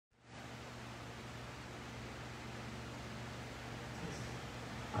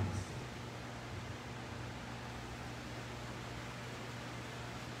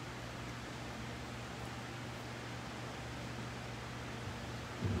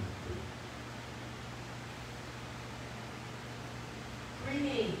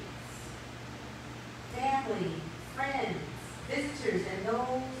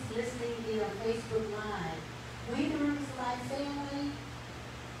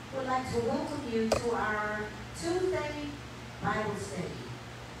like to welcome you to our Tuesday Bible study.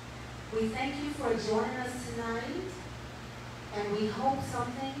 We thank you for joining us tonight, and we hope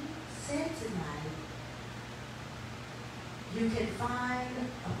something said tonight you can find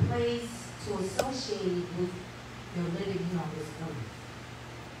a place to associate with your living here on this earth.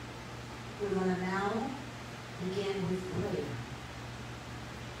 We're going to now begin with prayer.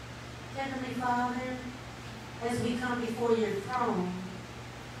 Heavenly Father, as we come before your throne,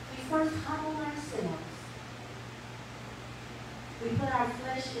 we first humble ourselves. We put our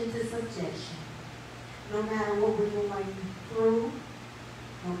flesh into subjection. No matter what we're going through,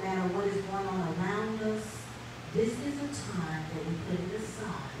 no matter what is going on around us, this is a time that we put it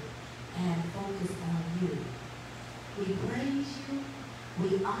aside and focus on you. We praise you,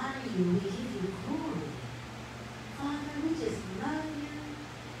 we honor you, we give you glory. Father, we just love you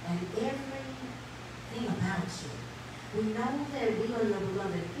and everything about you. We know that we are your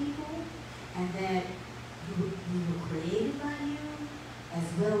beloved people and that we were created by you as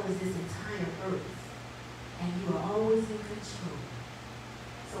well as this entire earth. And you are always in control.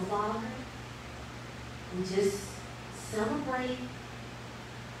 So, Father, we just celebrate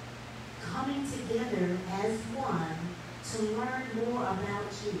coming together as one to learn more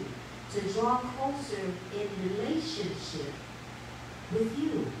about you, to draw closer in relationship with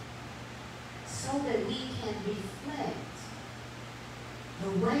you, so that we can reflect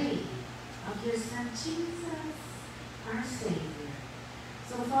the way of your Son Jesus, our Savior.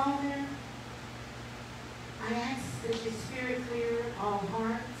 So, Father, I ask that your Spirit clear all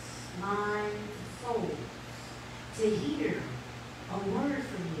hearts, minds, souls, to hear a word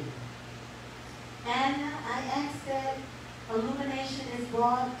from you. And I ask that illumination is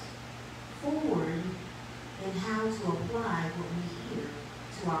brought forward in how to apply what we hear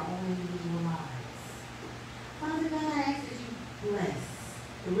to our own individual lives. Father God, I ask that you bless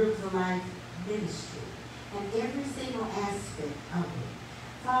the Rivers of Life ministry and every single aspect of it.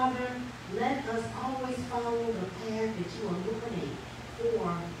 Father, let us always follow the path that you illuminate for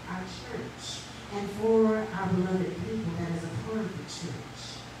our church and for our beloved people that is a part of the church.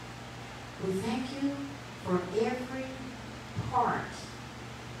 We thank you for every part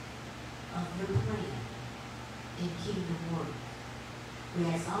of your plan in kingdom work. We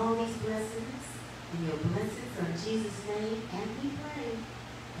ask all these blessings in your blessed Son Jesus' name, and we pray.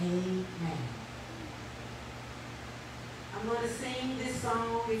 Amen. I'm going to sing this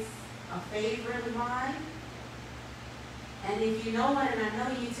song. It's a favorite of mine. And if you know it, and I know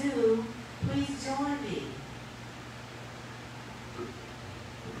you do, please join me.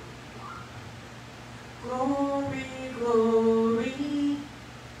 Glory, glory,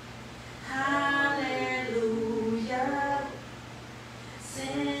 hallelujah,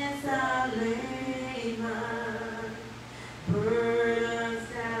 since our layman burdens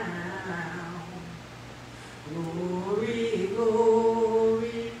down. Glory,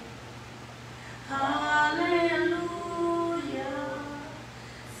 glory, hallelujah,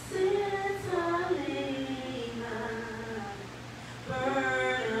 since our layman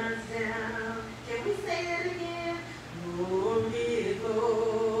burdens down. Can we say that again? Glory,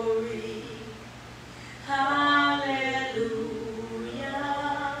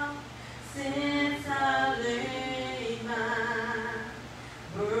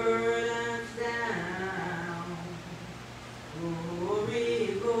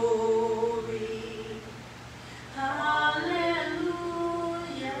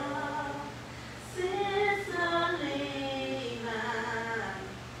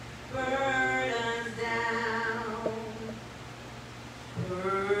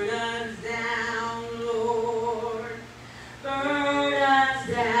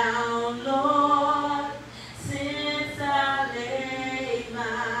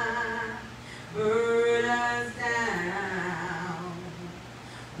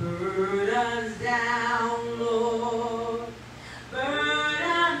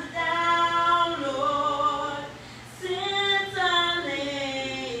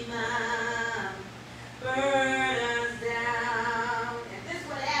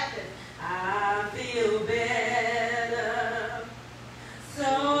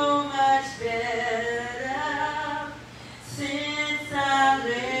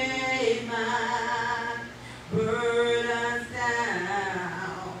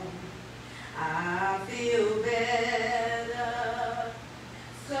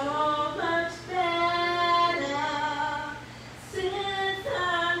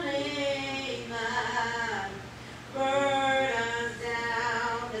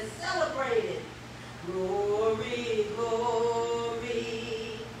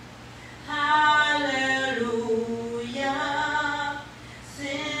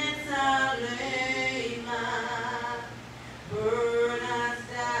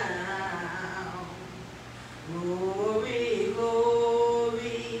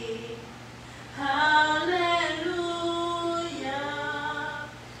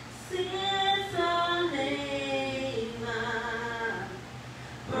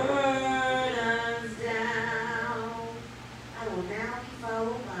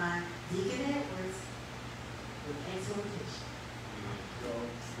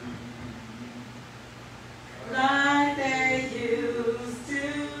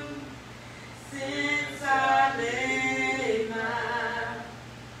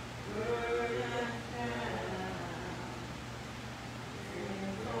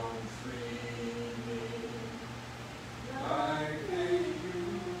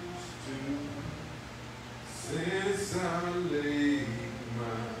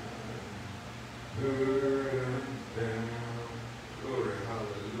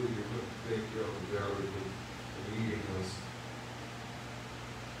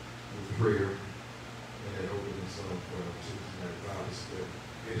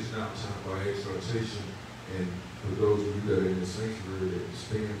 invitation. And for those of you that are in the sanctuary that can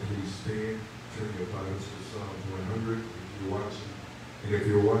stand, please stand. Turn your Bibles to Psalms 100 if you're watching. And if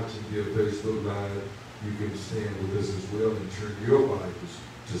you're watching via Facebook Live, you can stand with us as well and turn your Bibles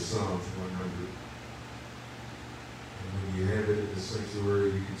to Psalms 100. And when you have it in the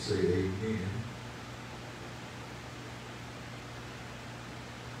sanctuary, you can say amen.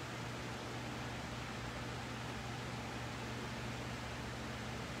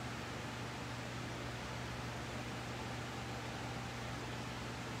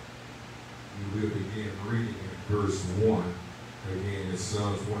 We'll begin reading in verse 1. Again, it's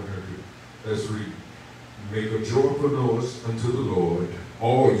Psalms 100. Let's read. Make a joyful noise unto the Lord,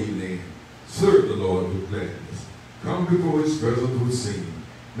 all ye land. Serve the Lord with gladness. Come before his presence with singing.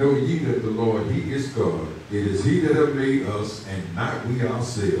 Know ye that the Lord, he is God. It is he that hath made us, and not we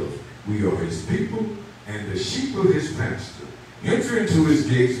ourselves. We are his people, and the sheep of his pasture. Enter into his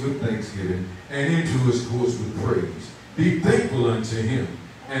gates with thanksgiving, and into his courts with praise. Be thankful unto him,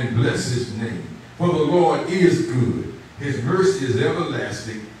 and bless his name. For the Lord is good. His mercy is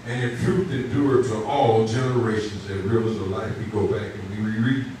everlasting, and in truth endure to all generations. As rivers of life, we go back and we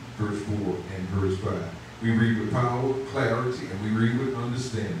reread verse 4 and verse 5. We read with power, clarity, and we read with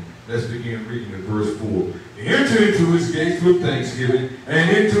understanding. Let's begin reading in verse 4. Enter into his gates with thanksgiving,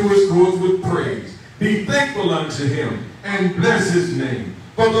 and into his courts with praise. Be thankful unto him, and bless his name.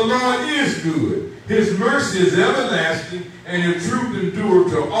 For the Lord is good. His mercy is everlasting, and in truth endure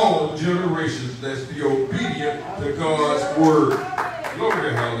to all generations. Let's be obedient to God's word.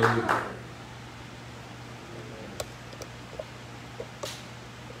 Glory, hallelujah.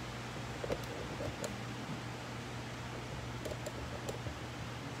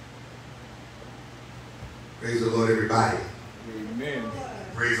 Praise the Lord, everybody. Amen.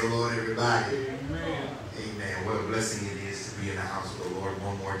 Praise the Lord, everybody. Amen. Amen. What a blessing it is to be in the house of the Lord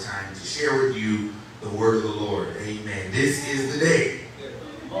one more time, to share with you the word of the Lord. Amen. This is the day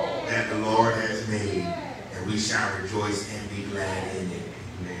that the Lord has made, and we shall rejoice and be glad in it.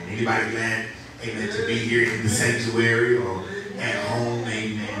 Amen. Anybody glad, amen, to be here in the sanctuary or at home?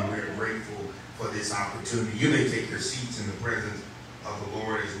 Amen. We're grateful for this opportunity. You may take your seats in the presence of the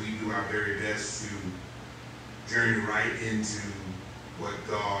Lord as we do our very best to journey right into what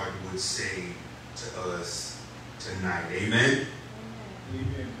God would say to us tonight. Amen?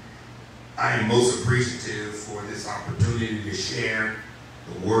 Amen. I am most appreciative for this opportunity to share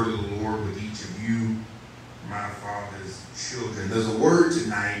the word of the Lord with each of you, my Father's children. There's a word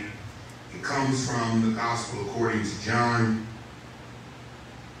tonight. It comes from the Gospel according to John.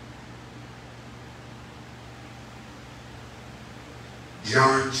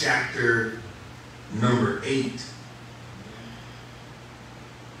 John chapter number 8.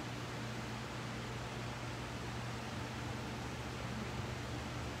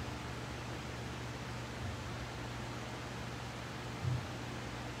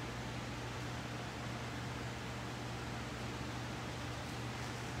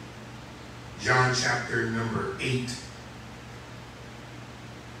 John chapter number 8.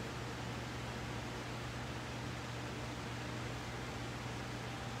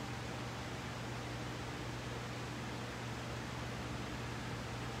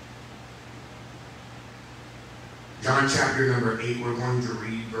 John chapter number 8, we're going to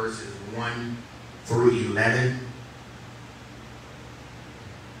read verses 1 through 11.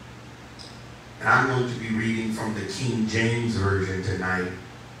 And I'm going to be reading from the King James Version tonight.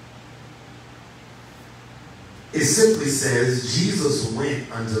 It simply says, Jesus went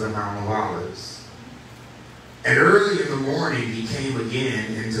unto the Mount of Olives. And early in the morning he came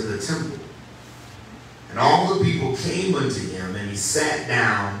again into the temple. And all the people came unto him, and he sat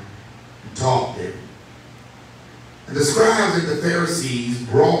down and taught them. And the scribes and the Pharisees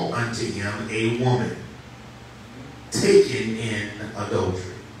brought unto him a woman taken in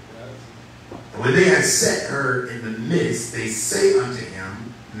adultery. And when they had set her in the midst, they say unto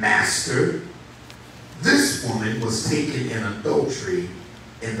him, Master, this woman was taken in adultery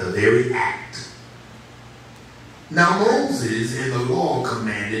in the very act. Now Moses in the law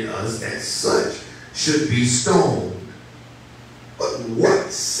commanded us that such should be stoned. But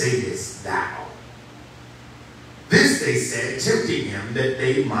what sayest thou? This they said, tempting him that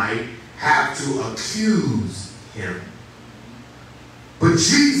they might have to accuse him. But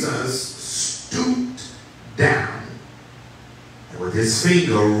Jesus stooped down and with his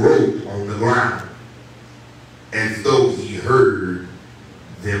finger wrote on the ground, as though he heard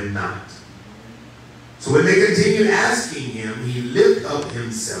them not. So when they continued asking him, he lifted up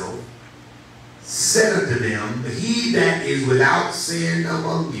himself, said unto them, He that is without sin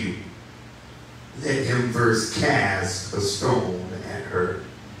among you, let him first cast a stone at her.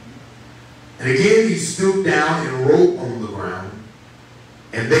 And again he stooped down and wrote on the ground.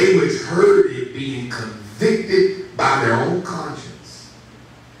 And they which heard it, being convicted by their own conscience,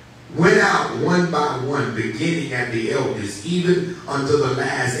 went out one by one, beginning at the eldest, even unto the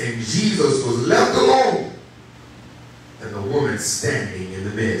last. And Jesus was left alone, and the woman standing in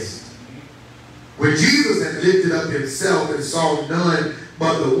the midst. When Jesus had lifted up himself and saw none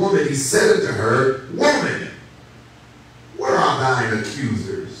but the woman, he said unto her, Woman, where are thine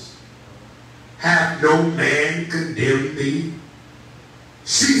accusers? Hath no man condemned thee?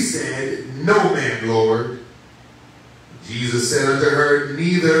 She said, No man, Lord. Jesus said unto her,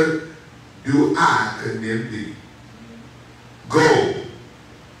 Neither do I condemn thee. Go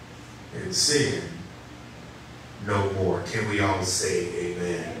and sin no more. Can we all say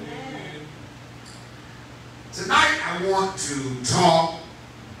amen? Tonight I want to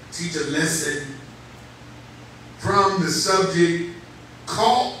teach a lesson from the subject,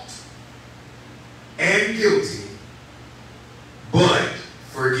 caught and guilty, but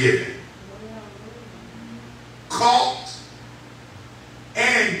forgiven. Caught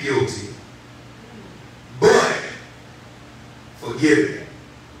and guilty, but forgiven.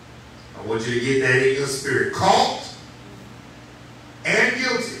 I want you to get that in your spirit. Caught and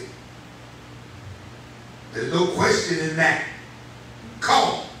guilty. There's no question in that.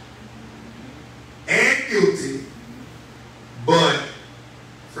 Caught and guilty, but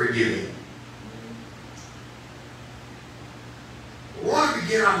forgiven. I want to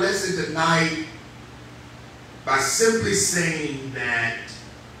begin our lesson tonight by simply saying that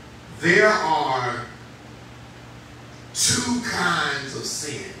there are two kinds of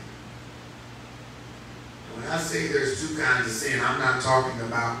sin. When I say there's two kinds of sin, I'm not talking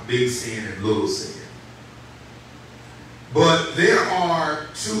about big sin and little sin. But there are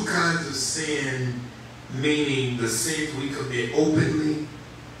two kinds of sin, meaning the sins we commit openly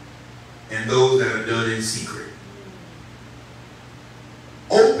and those that are done in secret.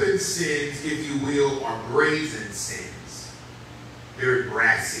 Open sins, if you will, are brazen sins. Very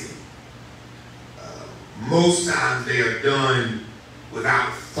brassy. Most times they are done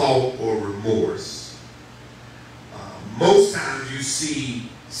without thought or remorse. Most times you see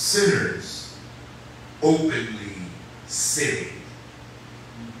sinners openly sinning.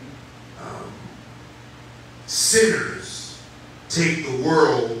 Sinners take the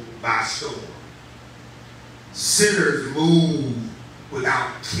world by storm. Sinners move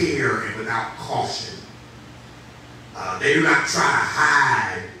without care and without caution. They do not try to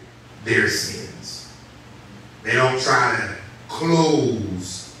hide their sins. They don't try to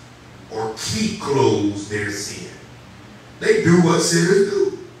close or keep closed their sin. They do what sinners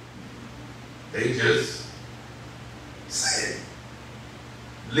do. They just sin.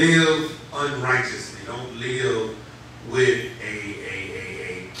 Live unrighteously. Don't live with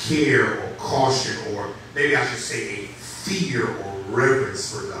a care or caution, or maybe I should say a fear or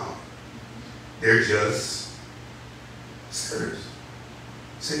reverence for God. They're just sinners.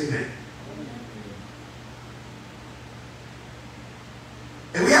 Say amen.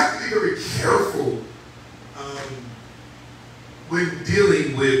 And we have to be very careful when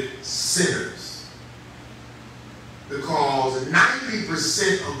dealing with sinners, because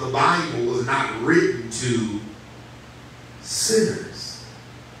 90% of the Bible was not written to sinners.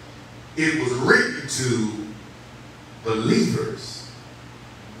 It was written to believers.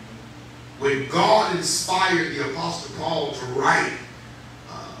 When God inspired the Apostle Paul to write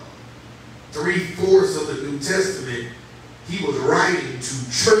 3/4 of the New Testament, he was writing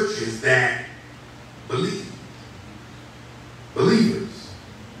to churches that believed. Believers.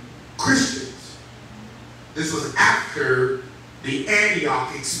 Christians. This was after the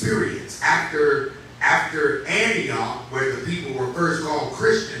Antioch experience. After Antioch, where the people were first called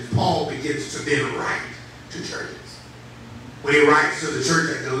Christians, Paul begins to then write to churches. When he writes to the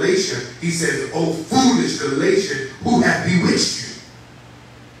church at Galatia, he says, "O foolish Galatians, who have bewitched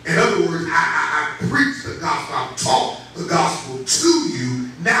you?" In other words, I preached the gospel, I've taught the gospel to you.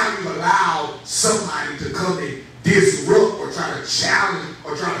 Now you've allowed somebody to come and disrupt or try to challenge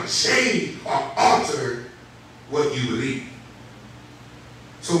or try to change or alter what you believe.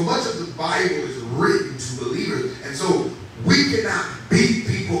 So much of the Bible is written to believers, and so we cannot beat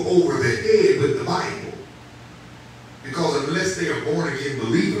people over the head with the Bible, because unless they are born again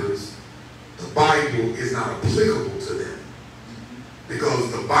believers, the Bible is not applicable to them,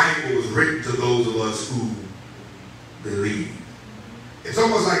 because the Bible was written to those of us who believe. It's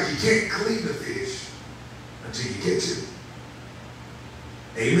almost like you can't clean the fish until you catch it.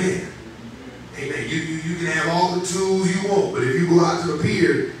 Amen. Amen. You can have all the tools you want, but if you go out to the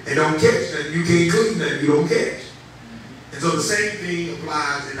pier and don't catch nothing, you can't clean nothing you don't catch. And And so the same thing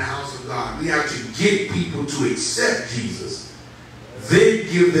applies in the house of God. We have to get people to accept Jesus, then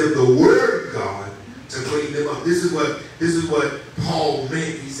give them the word of God to clean them up. This is what Paul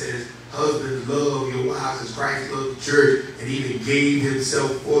meant. He says, husbands, love your wives as Christ loved the church, and even gave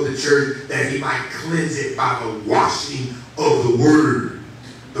himself for the church that he might cleanse it by the washing of the word.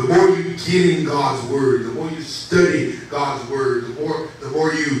 The more you get in God's word, the more you study God's word, the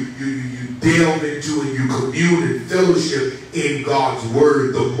more you delve into and you commune and fellowship in God's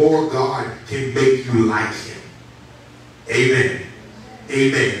word, the more God can make you like him. Amen.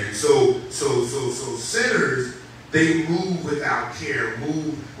 Amen. And so sinners, they move without care,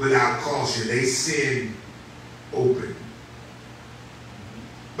 move without caution. They sin open.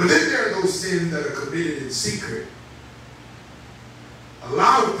 But then there are those sins that are committed in secret. A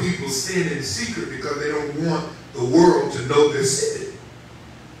lot of people sin in secret because they don't want the world to know they're sinning.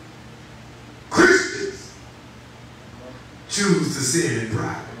 Christians choose to sin in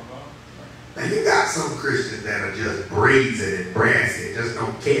private. Now you got some Christians that are just brazen and brassy, just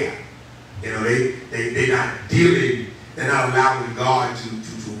don't care. You know, they're not dealing, they're not allowing God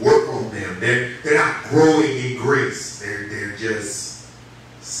to work on them. They're not growing in grace. They're just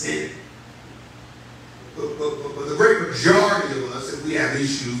sinning. But the great majority of us, if we have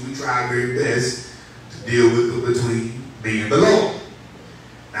issues, we try our very best to deal with them between me and the Lord.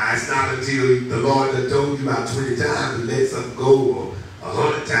 Now, it's not until the Lord has told you about 20 times to let something go, or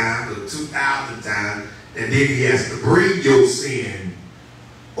 100 times, or 2,000 times, and then he has to bring your sin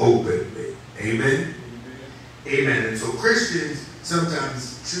openly. Amen? Amen. And so Christians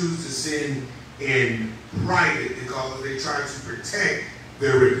sometimes choose to sin in private because they try to protect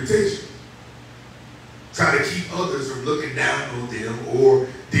their reputation. Try to keep others from looking down on them or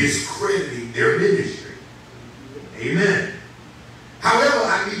discrediting their ministry. Amen. However,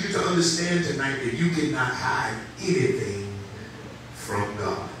 I need you to understand tonight that you cannot hide anything from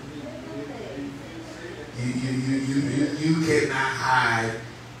God. You cannot hide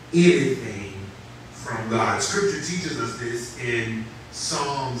anything from God. Scripture teaches us this in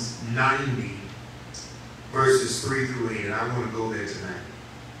Psalms 90, verses 3 through 8. And I want to go there tonight.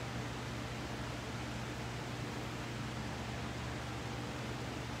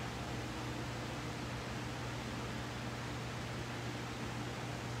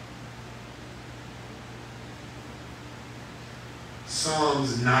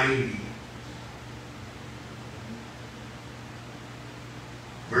 Psalms 90,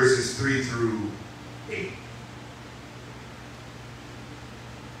 verses 3 through 8.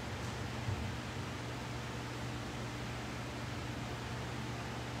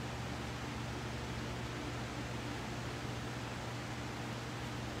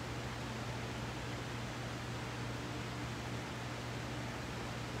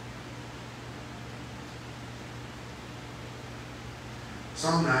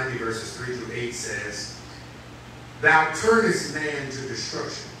 Psalm 90, verses 3 through 8 says, Thou turnest man to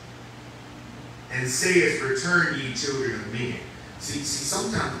destruction, and sayest, Return ye children of men. See,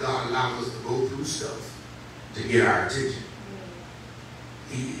 sometimes God allows us to go through stuff to get our attention.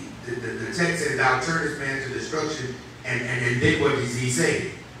 The text says, Thou turnest man to destruction, and then what does he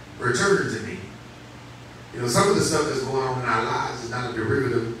say? Return to me. You know, some of the stuff that's going on in our lives is not a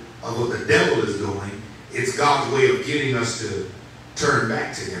derivative of what the devil is doing. It's God's way of getting us to turn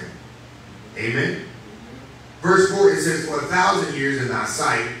back to him. Amen. Verse 4, it says, For 1,000 years in thy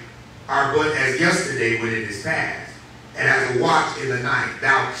sight are but as yesterday when it is past, and as a watch in the night.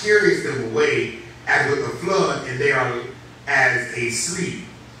 Thou carriest them away as with a flood, and they are as a sleep.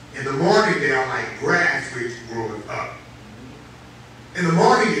 In the morning they are like grass which groweth up. In the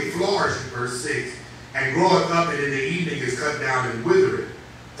morning it flourishes, verse 6, and groweth up, and in the evening is cut down and withereth.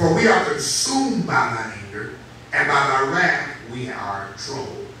 For we are consumed by thy anger, and by thy wrath we are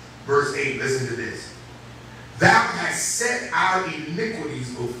troubled. Verse 8, listen to this. Thou hast set our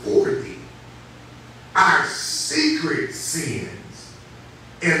iniquities before thee, our secret sins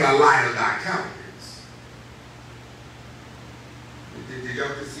in the light of thy countenance. Did y'all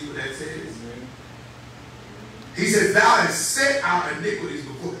just see what that says? He says, Thou hast set our iniquities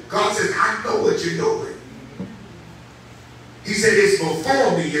before. God says, I know what you're doing. He said, it's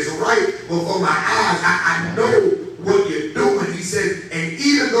before me, it's right before my eyes. I know what you're doing. He said, and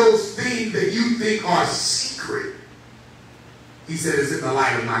even those things that you think are secret, he said, it's in the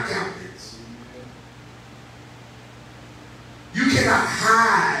light of my countenance. You cannot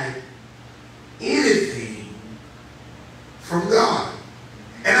hide anything from God.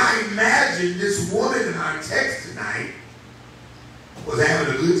 And I imagine this woman in our text tonight was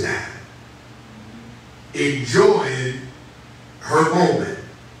having a good time, enjoying her moment.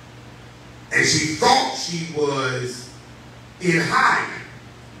 And she thought she was in hiding,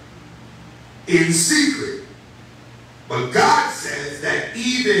 in secret. But God says that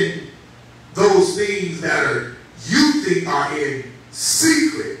even those things that are you think are in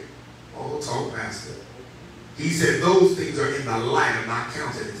secret, oh, talk, Pastor. He said those things are in the light of my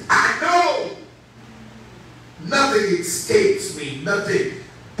countenance. I know nothing escapes me. Nothing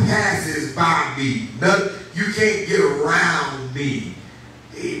passes by me. You can't get around me.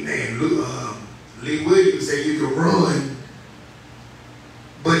 Amen. Lee Williams said you can run,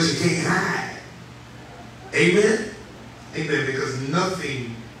 but you can't hide. Amen. Amen. Because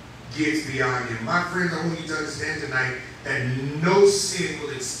nothing gets beyond him. My friends, I want you to understand tonight that no sin will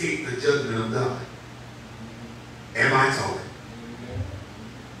escape the judgment of God. Am I talking?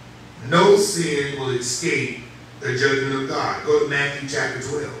 No sin will escape the judgment of God. Go to Matthew chapter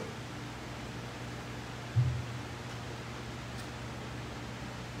 12.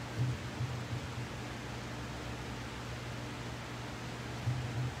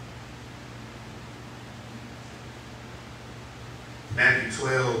 Matthew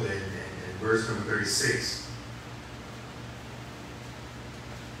 12 and verse number 36.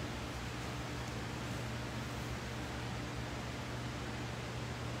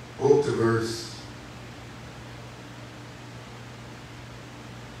 Go up to verse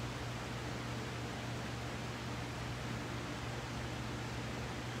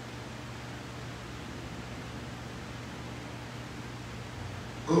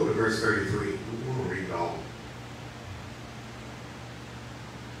 33. We won't read it all.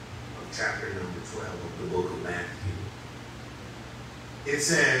 Chapter number 12 of the book of Matthew. It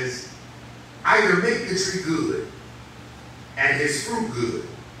says, either make the tree good and his fruit good,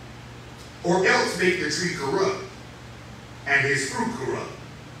 or else make the tree corrupt and his fruit corrupt.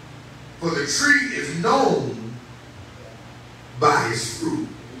 For the tree is known by his fruit.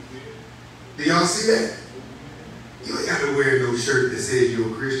 Do y'all see that? You ain't got to wear no shirt that says you're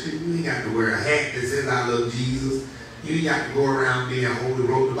a Christian. You ain't got to wear a hat that says I love Jesus. You ain't got to go around being holy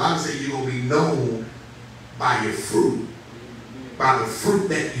road. The Bible says you're going to be known by your fruit, by the fruit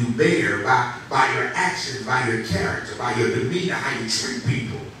that you bear, by your actions, by your character, by your demeanor, how you treat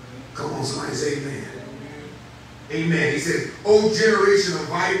people. Come on, somebody say amen. Amen. He says, O generation of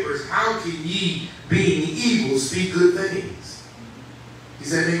vipers, how can ye, being evil, speak good things? He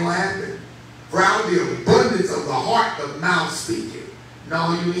said it ain't going to happen. For out of the abundance of the heart, the mouth speaketh.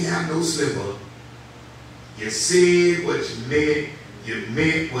 No, you ain't have no slip-up. You said what you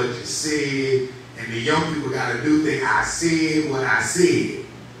meant what you said, and the young people got to do things. I said what I said.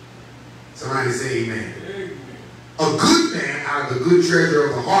 Somebody say amen. Amen. A good man out of the good treasure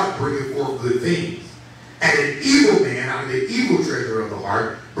of the heart bringeth forth good things, and an evil man out of the evil treasure of the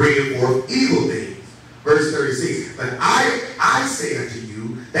heart bringeth forth evil things. Verse 36, but I say unto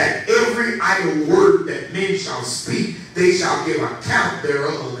you that every idle word that men shall speak, they shall give account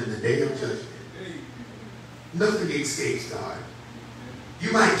thereof in the day of judgment. Nothing escapes God.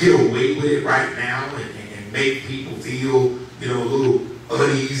 You might get away with it right now and make people feel, a little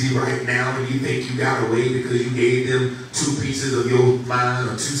uneasy right now, and you think you got away because you gave them 2 pieces of your mind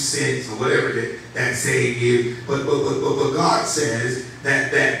or 2 cents or whatever that saying is. But God says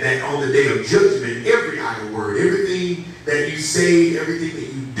that on the day of judgment, every idle word, everything that you say, everything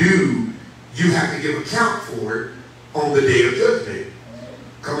that you do, you have to give account for it on the day of judgment.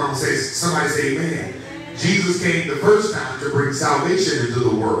 Come on, somebody say amen. Jesus came the first time to bring salvation into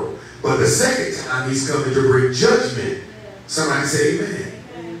the world. But the second time, he's coming to bring judgment. Somebody say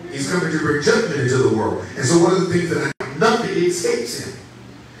amen. He's coming to bring judgment into the world. And so one of the things that nothing escapes him.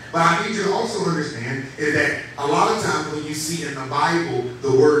 But I need you to also understand is that a lot of times when you see in the Bible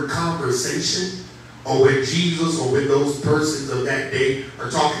the word conversation, or when Jesus or when those persons of that day are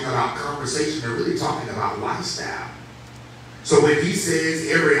talking about conversation, they're really talking about lifestyle. So when he says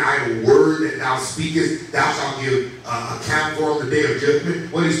every idle word that thou speakest, thou shalt give account for on the day of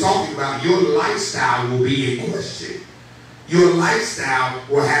judgment, what he's talking about, your lifestyle will be in question. Your lifestyle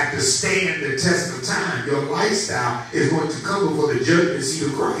will have to stand the test of time. Your lifestyle is going to come before the judgment seat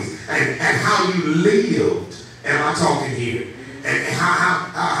of Christ. And how you lived, am I talking here? And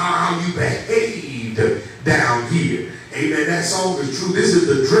how you behaved down here. Amen. That song is true. This is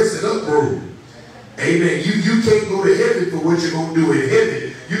the dressing up room. Amen. You can't go to heaven for what you're going to do in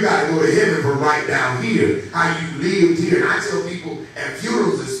heaven. You got to go to heaven for right down here. How you lived here. And I tell people at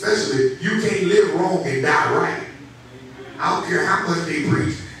funerals especially, you can't live wrong and die right. I don't care how much they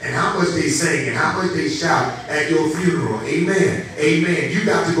preach and how much they sing and how much they shout at your funeral. Amen. Amen. You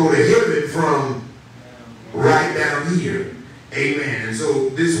got to go to heaven from right down here. Amen. And so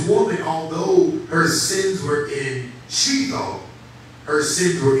this woman, although her sins were she thought her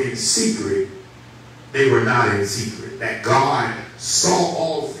sins were in secret, they were not in secret. That God saw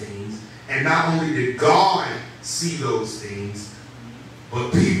all things, and not only did God see those things,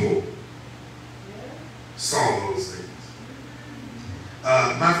 but people saw those things.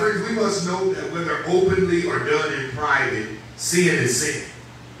 My friends, we must know that whether openly or done in private, sin is sin.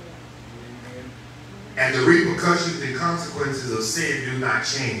 And the repercussions and consequences of sin do not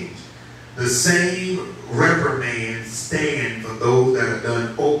change. The same reprimands stand for those that are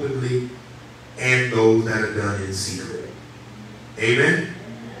done openly and those that are done in secret. Amen?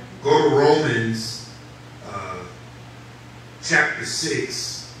 Go to Romans chapter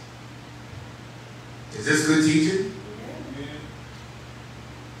 6. Is this good teaching?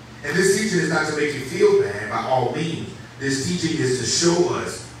 And this teaching is not to make you feel bad by all means. This teaching is to show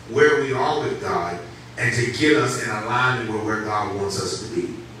us where we are with God and to get us in alignment with where God wants us to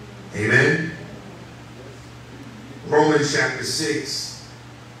be. Amen? Romans chapter 6.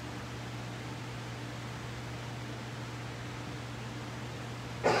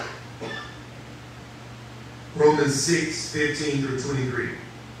 Romans 6, 15 through 23.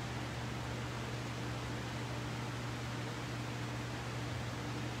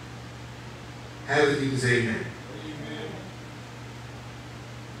 Have it, you can say amen.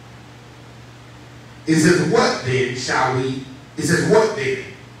 It says, what then shall we, it says, what then?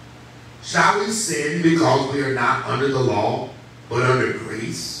 Shall we sin because we are not under the law, but under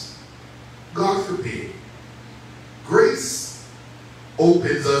grace? God forbid. Grace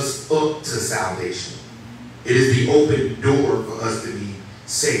opens us up to salvation. It is the open door for us to be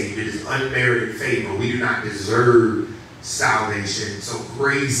saved. It is unmerited favor. We do not deserve salvation. So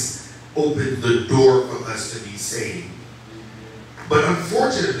grace opens the door for us to be saved. But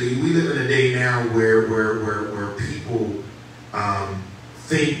unfortunately, we live in a day now where people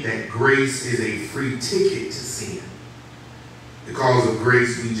think that grace is a free ticket to sin. Because of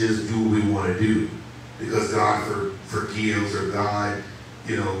grace, we just do what we want to do. Because God forgives, or God,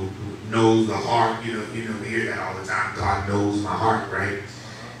 knows the heart. We hear that all the time. God knows my heart, right?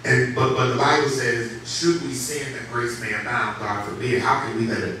 But the Bible says, should we sin that grace may abound? God forbid. How can we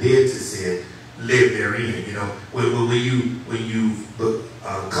let a dead to sin live therein? When you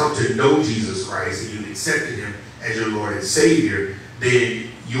come to know Jesus Christ and you accepted him as your Lord and Savior, then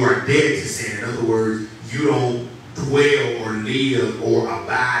you are dead to sin. In other words, you don't dwell or live or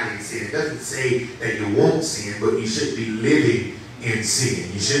abide in sin. It doesn't say that you won't sin, but you shouldn't be living in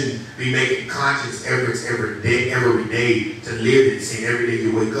sin. You shouldn't be making conscious efforts every day to live in sin. Every day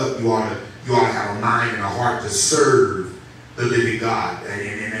you wake up, you ought to have a mind and a heart to serve the living God.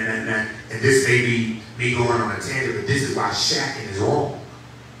 And this may be me going on a tangent, but this is why shacking is wrong.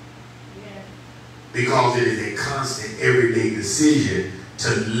 Because it is a constant, everyday decision to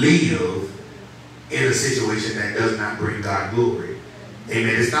live in a situation that does not bring God glory.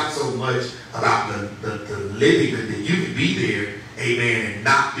 Amen. It's not so much about the living, that you can be there, amen, and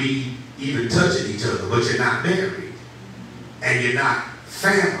not be even touching each other, but you're not married. And you're not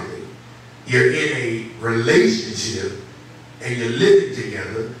family. You're in a relationship and you're living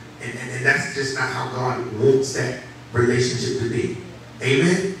together, and that's just not how God wants that relationship to be.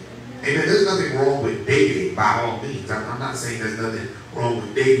 Amen? Amen. There's nothing wrong with dating by all means. I'm not saying there's nothing wrong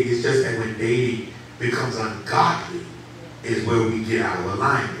with dating. It's just that when dating becomes ungodly is where we get out of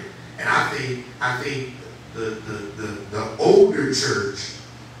alignment. And I think the older church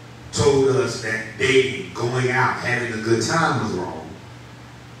told us that dating, going out, having a good time was wrong.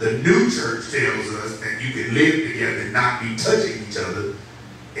 The new church tells us that you can live together and not be touching each other,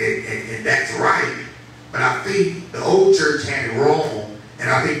 and that's right. But I think the old church had it wrong, and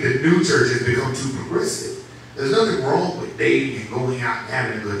I think the new church has become too progressive. There's nothing wrong with dating and going out and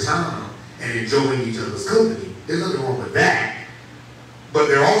having a good time and enjoying each other's company. There's nothing wrong with that. But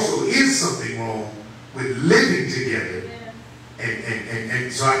there also is something wrong with living together.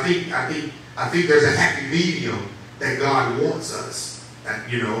 And so I think there's a happy medium that God wants us. I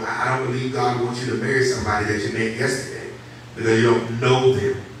don't believe God wants you to marry somebody that you met yesterday because you don't know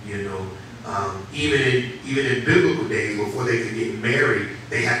them. Even in biblical days, before they could get married,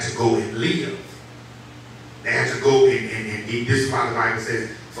 they had to go and live. They had to go and this is why the Bible says,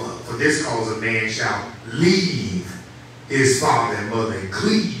 for this cause a man shall leave his father and mother and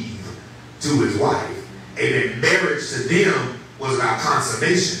cleave to his wife. Amen. Marriage to them was about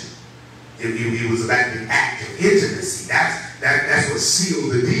consummation. It was about the act of intimacy. That's what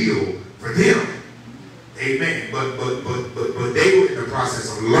sealed the deal for them. Amen. But they were in the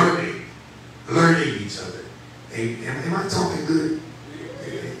process of learning each other. Am I talking good?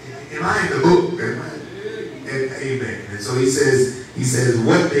 Am I in the book? Amen. And so he says,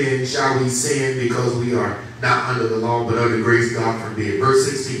 what then shall we sin because we are not under the law but under grace? God forbid. Verse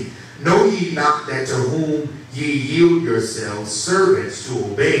 16. Know ye not that to whom ye yield yourselves servants to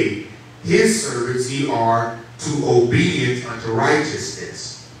obey, his servants ye are to obedience unto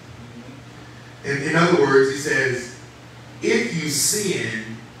righteousness. In other words, he says, if you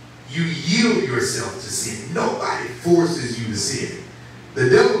sin, you yield yourself to sin. Nobody forces you to sin. The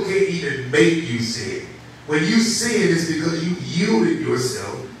devil can't even make you sin. When you sin, it's because you yielded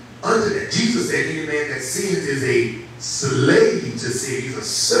yourself unto that. Jesus said, any man that sins is a slave to sin. He's a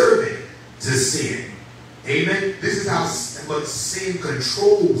servant to sin. Amen? This is how much sin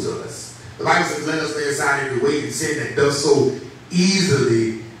controls us. The Bible says, let us lay aside every weight and sin that does so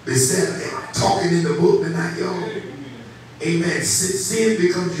easily beset us. I'm talking in the book tonight, y'all. Amen. Sin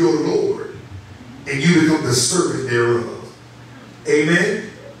becomes your Lord, and you become the servant thereof. Amen.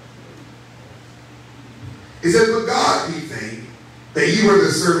 It says, but God, we think that you are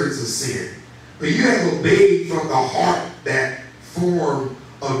the servants of sin, but you have obeyed from the heart that form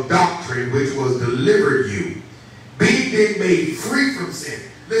of doctrine which was delivered you, being then made free from sin.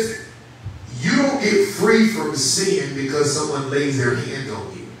 Listen, you don't get free from sin because someone lays their hands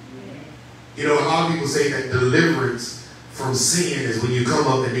on you. You know, a lot of people say that deliverance from sin is when you come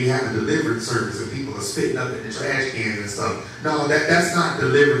up and they have a deliverance service and people are spitting up in the trash cans and stuff. No, that's not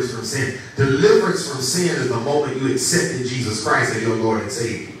deliverance from sin. Deliverance from sin is the moment you accepted Jesus Christ as your Lord and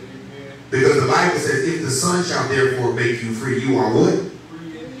Savior. Because the Bible says, if the Son shall therefore make you free, you are what?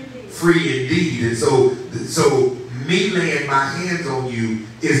 Free indeed. And so me laying my hands on you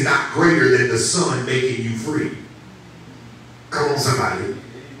is not greater than the Son making you free. Come on, somebody.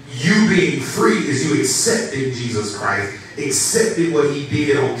 You being free is you accepting Jesus Christ, accepting what he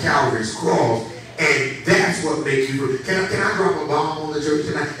did on Calvary's cross, and that's what makes you free. Can I drop a bomb on the church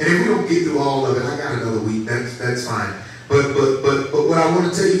tonight? And if we don't get through all of it, I got another week. That's fine. But what I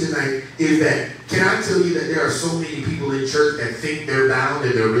want to tell you tonight is that, can I tell you that there are so many people in church that think they're bound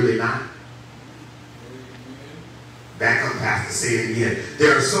and they're really not? Back up, Pastor, say it again.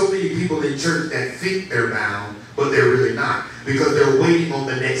 There are so many people in church that think they're bound, but they're really not. Because they're waiting on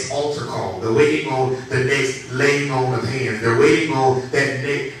the next altar call. They're waiting on the next laying on of hands. They're waiting on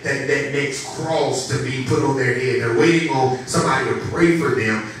that next cross to be put on their head. They're waiting on somebody to pray for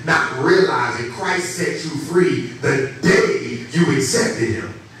them, not realizing Christ set you free the day you accepted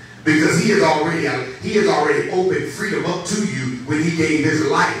him. Because he has already opened freedom up to you when he gave his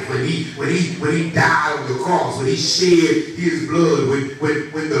life, when he died on the cross, when he shed his blood,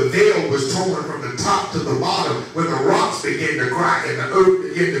 when the veil was torn from the top to the bottom, when the rocks began to crack and the earth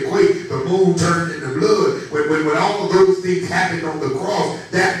began to quake, the moon turned into blood, when all of those things happened on the cross,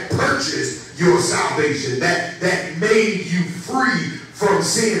 that purchased your salvation, that made you free from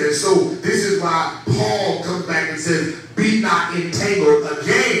sin. And so this is why Paul comes back and says, be not entangled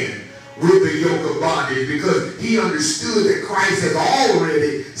again with the yoke of bondage, because he understood that Christ has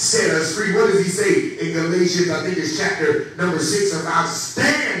already set us free. What does he say in Galatians, I think it's chapter number 6 or 5?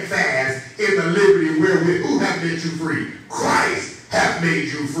 Stand fast in the liberty wherewith who have made you free? Christ hath made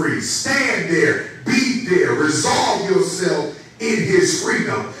you free. Stand there, be there, resolve yourself in his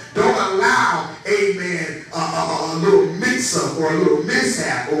freedom. Don't allow, amen, a little mix-up or a little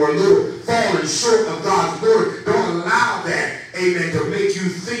mishap or a little falling short of God's glory. Don't allow that, amen, to make you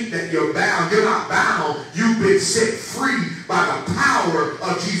think that you're bound. You're not bound. You've been set free by the power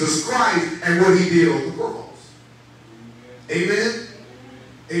of Jesus Christ and what he did on the cross. Amen?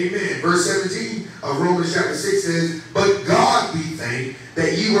 Amen. Verse 17 of Romans chapter 6 says, but God be thanked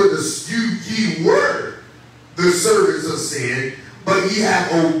that ye were the servants of sin, but ye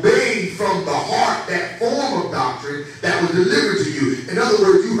have obeyed from the heart that form of doctrine that was delivered to you. In other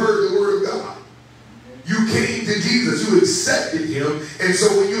words, you heard the word of God. You came to Jesus. You accepted him. And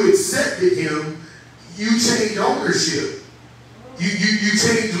so when you accepted him, you changed ownership. You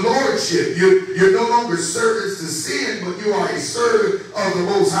changed lordship. You're no longer servants to sin, but you are a servant of the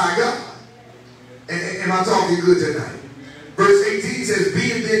Most High God. And am I talking good tonight? Verse 18 says,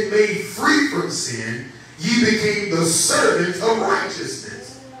 being then made free from sin, ye became the servants of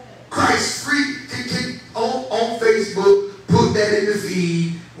righteousness. Christ free. Can on Facebook, put that in the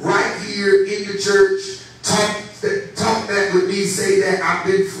feed, right here in the church. Talk that with me. Say that I've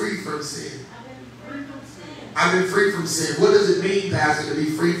been free from sin. I've been free from sin. What does it mean, Pastor, to be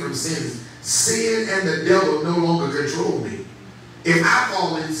free from sin? Sin and the devil no longer control me. If I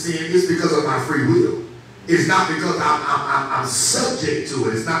fall in sin, it's because of my free will. It's not because I'm subject to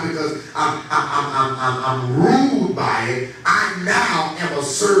it. It's not because I'm ruled by it. I now am a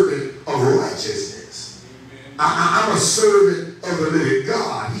servant of righteousness. I'm a servant of the living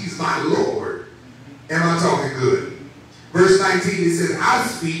God. He's my Lord. Am I talking good? Verse 19, it says, I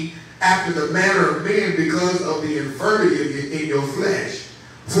speak after the manner of men because of the infirmity in your flesh.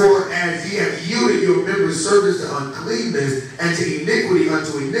 For as ye have yielded your members service to uncleanness, and to iniquity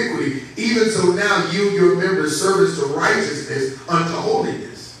unto iniquity, even so now yield your members service to righteousness unto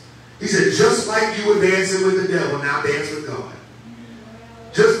holiness. He said, just like you were dancing with the devil, now dance with God.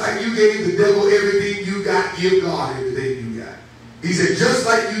 Just like you gave the devil everything you got, give God everything you got. He said, just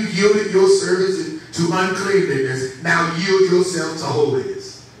like you yielded your service to uncleanness, now yield yourself to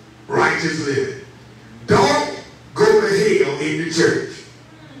holiness, righteous living. Don't go to hell in the church,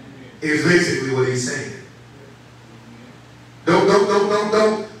 is basically what he's saying. Don't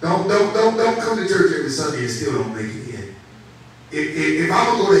come to church every Sunday and still don't make it in. If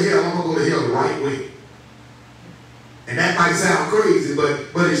I'm going to go to hell, I'm going to go to hell the right way. And that might sound crazy, but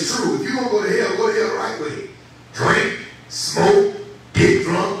it's true. If you're going to go to hell the right way. Drink, smoke, get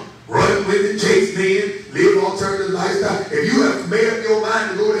drunk, run women, chase men, live alternative lifestyle. If you have made up your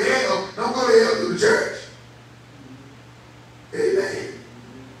mind to go to hell, don't go to hell through the church. Amen.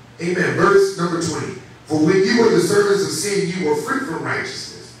 Amen. Verse number 20. For when you were the servants of sin, you were free from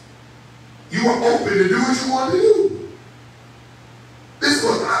righteousness. You were open to do what you wanted to do. This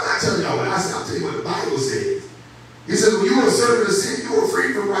was, I'm not telling y'all what I said, I'll tell you what the Bible says. He said, when you were a servant of sin, you were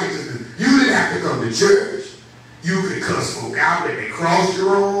free from righteousness. You didn't have to come to church. You could cuss folk out when they crossed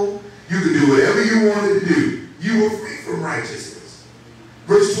your own. You could do whatever you wanted to do. You were free from righteousness.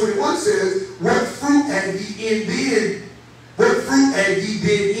 Verse 21 says, what fruit had ye in then? What fruit had ye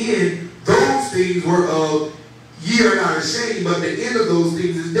then in? Those things were of, ye are not ashamed, but the end of those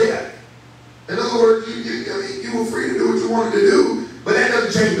things is death. In other words, you were free to do what you wanted to do, but that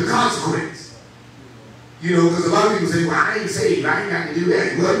doesn't change the consequence. You know, because a lot of people say, well, I ain't saved, I ain't got to do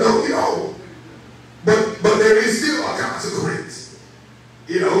that. Well, no, you don't. But there is still a consequence.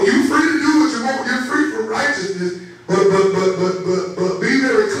 You know, you're free to do what you want, you're free from righteousness, but be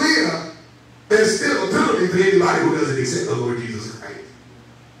very clear, there's still a penalty for anybody who doesn't accept the Lord Jesus Christ.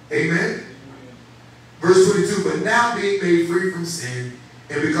 Amen? Verse 22, but now being made free from sin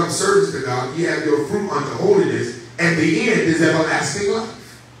and become servants to God, ye have your fruit unto holiness, and the end is everlasting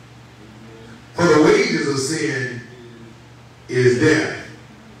life. For the wages of sin is death,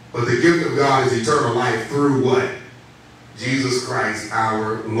 but the gift of God is eternal life through what? Jesus Christ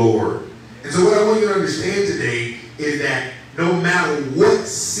our Lord. And so what I want you to understand today is that no matter what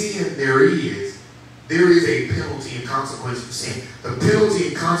sin there is a penalty and consequence for sin. The penalty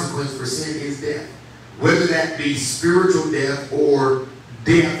and consequence for sin is death. Whether that be spiritual death or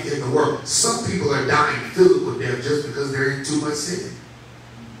death in the world. Some people are dying physical death just because they're in too much sin.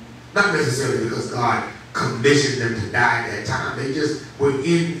 Not necessarily because God commissioned them to die at that time. They just were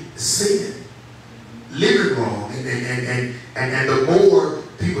in sin, living wrong. And the more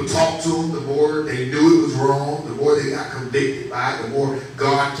people talked to them, the more they knew it was wrong, the more they got convicted by it, the more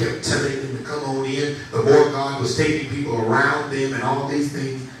God kept telling them to come on in, the more God was taking people around them and all these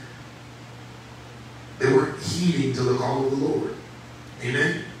things. They weren't heeding to the call of the Lord.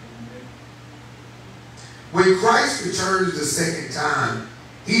 Amen? When Christ returns the second time,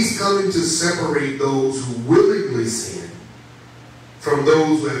 he's coming to separate those who willingly sin from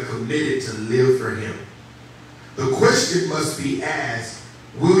those who have committed to live for him. The question must be asked,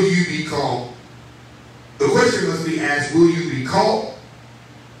 will you be called? The question must be asked, will you be called?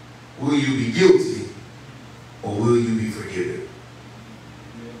 Will you be guilty? Or will you be forgiven?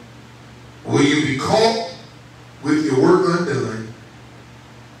 Will you be caught with your work undone,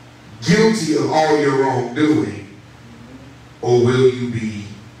 guilty of all your wrongdoing, or will you be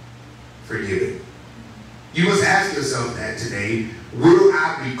forgiven? You must ask yourself that today. Will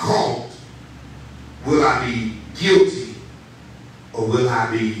I be caught? Will I be guilty? Or will I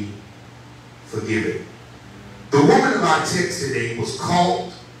be forgiven? The woman of our text today was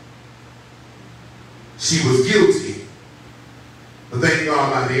caught. She was guilty. But thank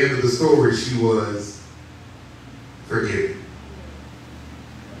God, by the end of the story, she was forgiven.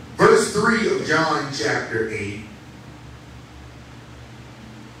 Verse 3 of John chapter 8.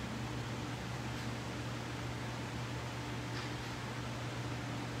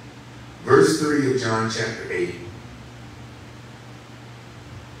 Verse 3 of John chapter 8.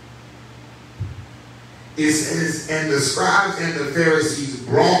 It says, and the scribes and the Pharisees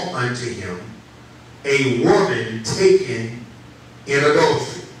brought unto him a woman taken in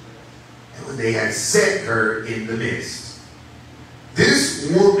adultery, and when they had set her in the midst.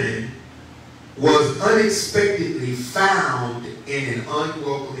 This woman was unexpectedly found in an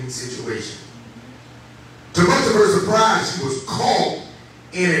unwelcoming situation. To much of her surprise, she was caught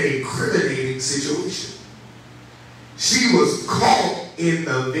in an incriminating situation. She was caught in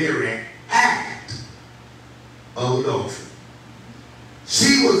the very act of adultery.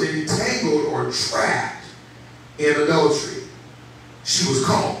 She was entangled or trapped in adultery. she was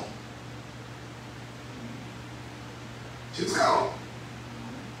called. She was called.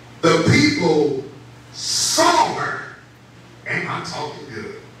 The people saw her. Am I talking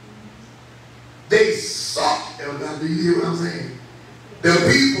good? They saw. Do you hear what I'm saying? The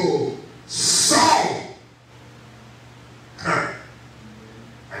people saw her.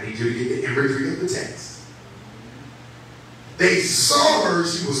 I need you to get the imagery of the text. They saw her.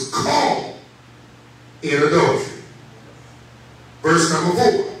 She was caught in adultery. Verse number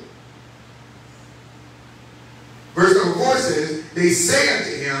 4. Verse number 4 says, they say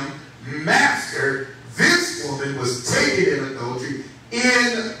unto him, Master, this woman was taken in adultery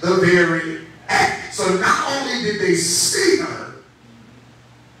in the very act. So not only did they see her,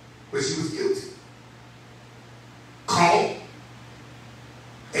 but she was guilty. Caught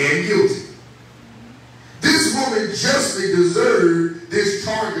and guilty. This woman justly deserved this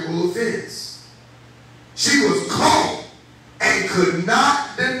chargeable offense. She was caught and could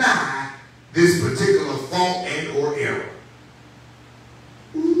not deny this particular fault and or error.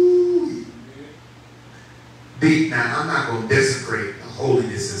 Ooh. Now, I'm not going to desecrate the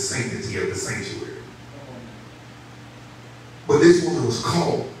holiness and sanctity of the sanctuary. But this woman was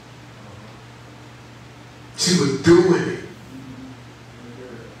caught. She was doing it.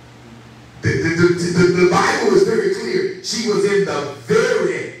 The Bible is very clear. She was in the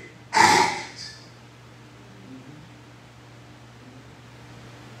very act.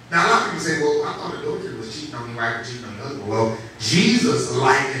 Now, a lot of people say, well, I thought adultery was cheating on your wife or cheating on your husband. Well, Jesus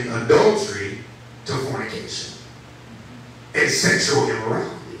likened adultery to fornication and sexual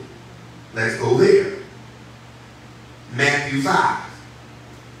immorality. Let's go there. Matthew 5.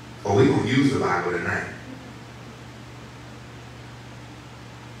 Oh, we're going to use the Bible tonight.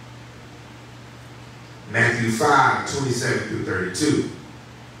 Matthew 5, 27 through 32.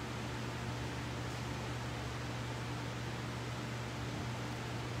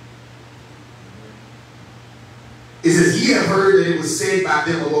 It says, ye have heard that it was said by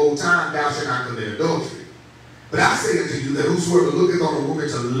them of old time, thou shalt not commit adultery. But I say unto you that whosoever looketh on a woman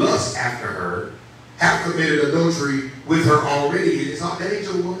to lust after her, hath committed adultery with her already. It's not that ain't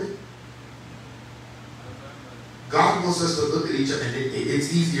your woman. God wants us to look at each other, and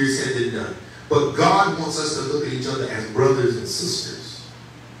it's easier said than done. But God wants us to look at each other as brothers and sisters.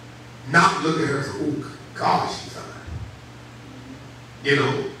 Not look at her as, oh, God, she's fine. You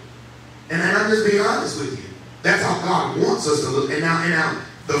know? And I'm just being honest with you. That's how God wants us to look. And now,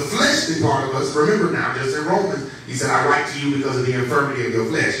 the fleshly part of us, remember now, just in Romans, he said, I write to you because of the infirmity of your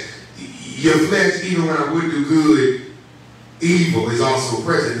flesh. Your flesh, even when I would do good, evil is also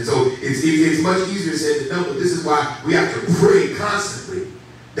present. And so it's much easier said than done, but this is why we have to pray constantly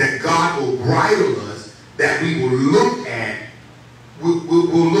that God will bridle us, that we will look at, we'll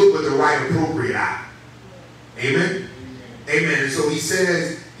look with the right appropriate eye. Amen? Amen. And so he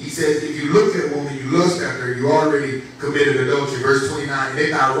says, if you look at a woman, you lust after her, you already committed adultery. Verse 29, and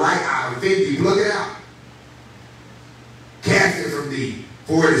if thy right eye offend thee, pluck it out. Cast it from thee,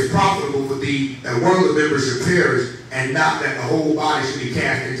 for it is profitable for thee that one of the members should perish, and not that the whole body should be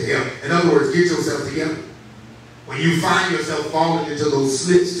cast into hell. In other words, get yourself together. When you find yourself falling into those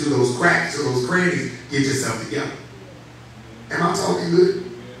slits, to those cracks, to those crannies, get yourself together. Am I talking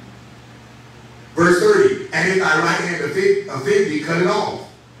good? Verse 30, and if thy right hand offend thee, cut it off,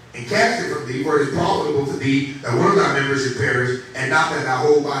 and cast it from thee, for it is profitable to thee that one of thy members should perish, and not that thy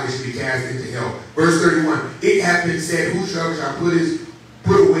whole body should be cast into hell. Verse 31, it hath been said, whosoever shall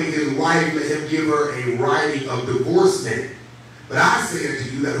put away his wife, let him give her a writing of divorcement. But I say unto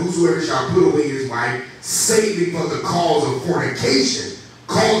you that whosoever shall put away his wife, saving for the cause of fornication,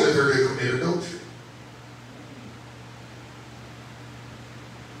 causeth her to commit adultery.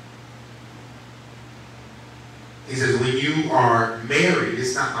 He says, when you are married,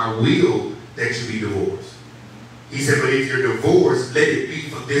 it's not my will that you be divorced. He said, but if you're divorced, let it be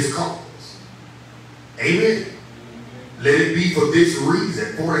for this cause. Amen. Let it be for this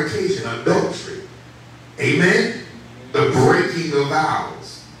reason, fornication, adultery. Amen. The breaking of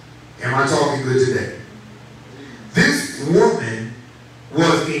vows. Am I talking good today? This woman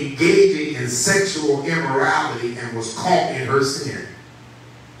was engaging in sexual immorality and was caught in her sin.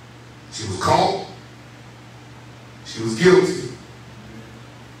 She was caught. She was guilty.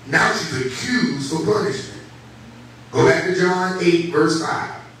 Now she's accused for punishment. Go back to John 8, verse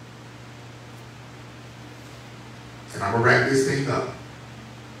 5. And I'm going to wrap this thing up.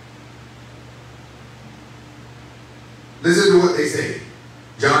 Listen to what they say.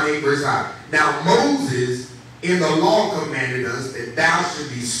 John 8, verse 5. Now Moses in the law commanded us that thou should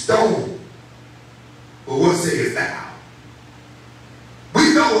be stoned. But what sayest thou?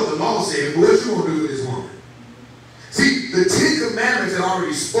 We know what the law said, but what you going to do with this woman? See, the 10 Commandments commandments had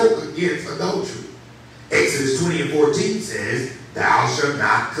already spoke against adultery. Exodus 20:14 says, thou shalt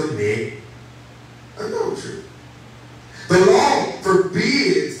not commit adultery. The law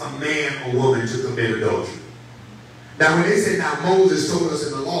forbids a man or woman to commit adultery. Now when they said, now Moses told us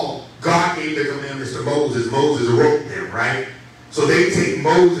in the law, God gave the commandments to Moses. Moses wrote them, right? So they take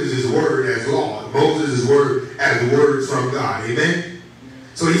Moses' word as law, Moses' word as words from God. Amen?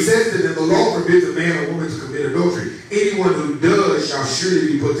 So he says that the law forbids a man or woman to commit adultery. Anyone who does shall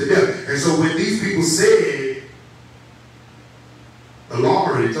surely be put to death. And so when these people said, the law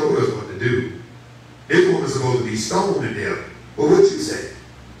already told us what to do. This woman's supposed to be stoned to death. Well, what'd you say?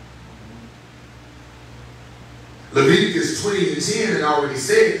 Leviticus 20:10 had already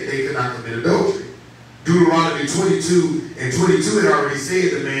said that they could not commit adultery. Deuteronomy 22:22 had already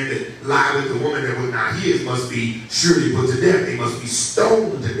said the man that lied with the woman that was not his must be surely put to death. They must be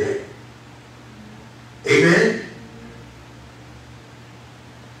stoned to death. Amen?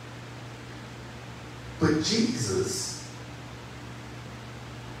 But Jesus,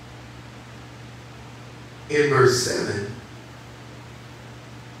 in verse 7,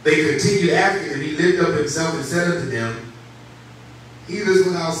 they continued asking him. He lifted up himself and said unto them, he that is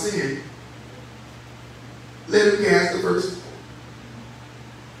without sin, let him cast the first stone.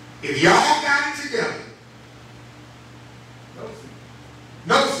 If y'all got it together,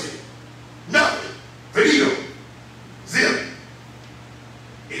 no sin, nothing, finito, zip.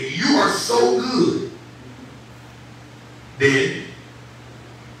 If you are so good, then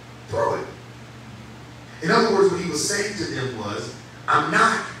throw it. In other words, what he was saying to them was, I'm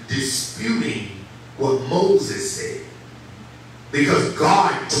not disputing what Moses said, because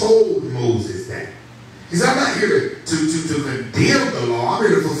God told Moses that. He said, I'm not here to condemn the law, I'm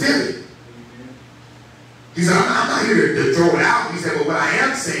here to fulfill it. He said, I'm not here to throw it out. He said, but what I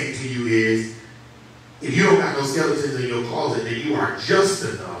am saying to you is, if you don't got no skeletons in your closet, then you are just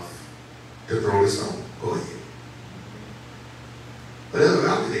enough to throw the stone. Go ahead. But other than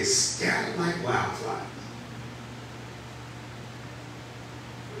that, they scattered like wildflies.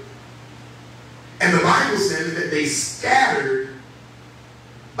 And the Bible says that they scattered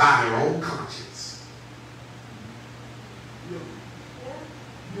by their own conscience.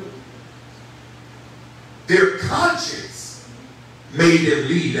 Their conscience made them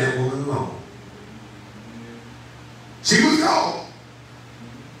leave that woman alone. She was called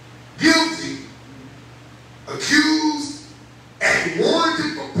guilty, accused, and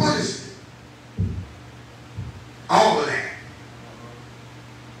warranted for punishment. All of that.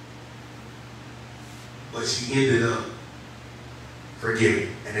 But she ended up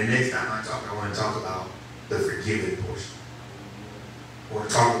forgiving. And the next time I want to talk about the forgiving portion. I want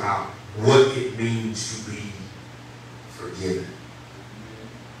to talk about what it means to be forgiven.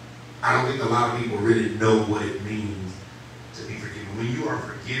 I don't think a lot of people really know what it means to be forgiven. When you are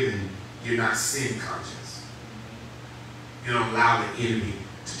forgiven, you're not sin conscious. You don't allow the enemy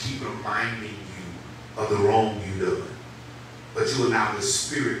to keep reminding you of the wrong you done. But you allow the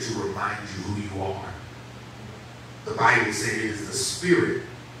Spirit to remind you who you are. The Bible says it is the Spirit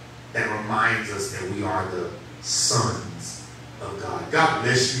that reminds us that we are the sons of God. God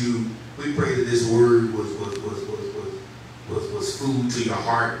bless you. We pray that this word was food to your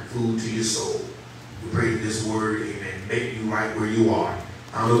heart and food to your soul. We pray that this word, amen, make you right where you are.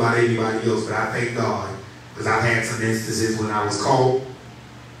 I don't know about anybody else, but I thank God because I've had some instances when I was caught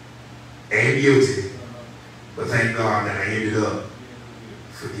and guilty, but thank God that I ended up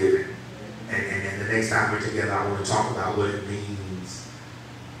forgiven. And the next time we're together, I want to talk about what it means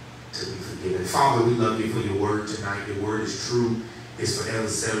to be forgiven. Father, we love you for your word tonight. Your word is true. It's forever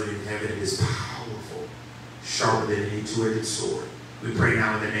settled in heaven. It is powerful, sharper than any two-edged sword. We pray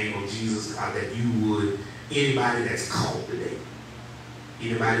now in the name of Jesus, God, that you would, anybody that's caught today,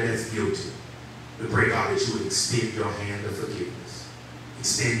 anybody that's guilty, we pray, God, that you would extend your hand of forgiveness.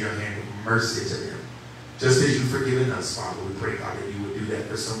 Extend your hand of mercy to them. Just as you've forgiven us, Father, we pray, God, that you would do that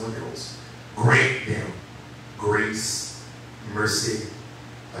for someone else. Grant them grace, mercy,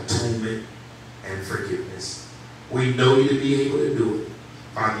 atonement, and forgiveness. We know you to be able to do it.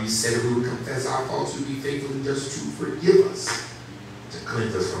 Father, you said if we would confess our faults, you'd be faithful and just to forgive us, to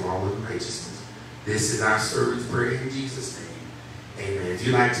cleanse us from all unrighteousness. This is our servant's prayer in Jesus' name. Amen. If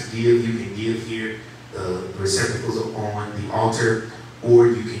you'd like to give, you can give here. The receptacles are on the altar, or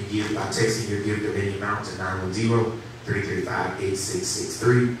you can give by texting your gift of any amount to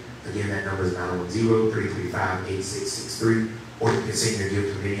 910-335-8663. Again, that number is 910-335-8663. Or you can send your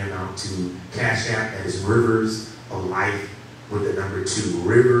gift of any amount to Cash App. That is Rivers of Life with the number 2.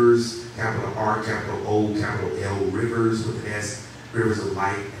 Rivers, capital R, capital O, capital L, Rivers with an S, Rivers of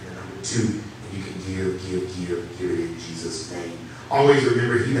Life, and the number 2. And you can give it in Jesus' name. Always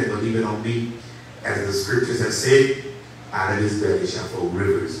remember, he that believeth on me, as the scriptures have said, out of his belly shall flow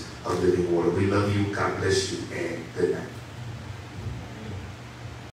rivers of living water. We love you. God bless you, and good night.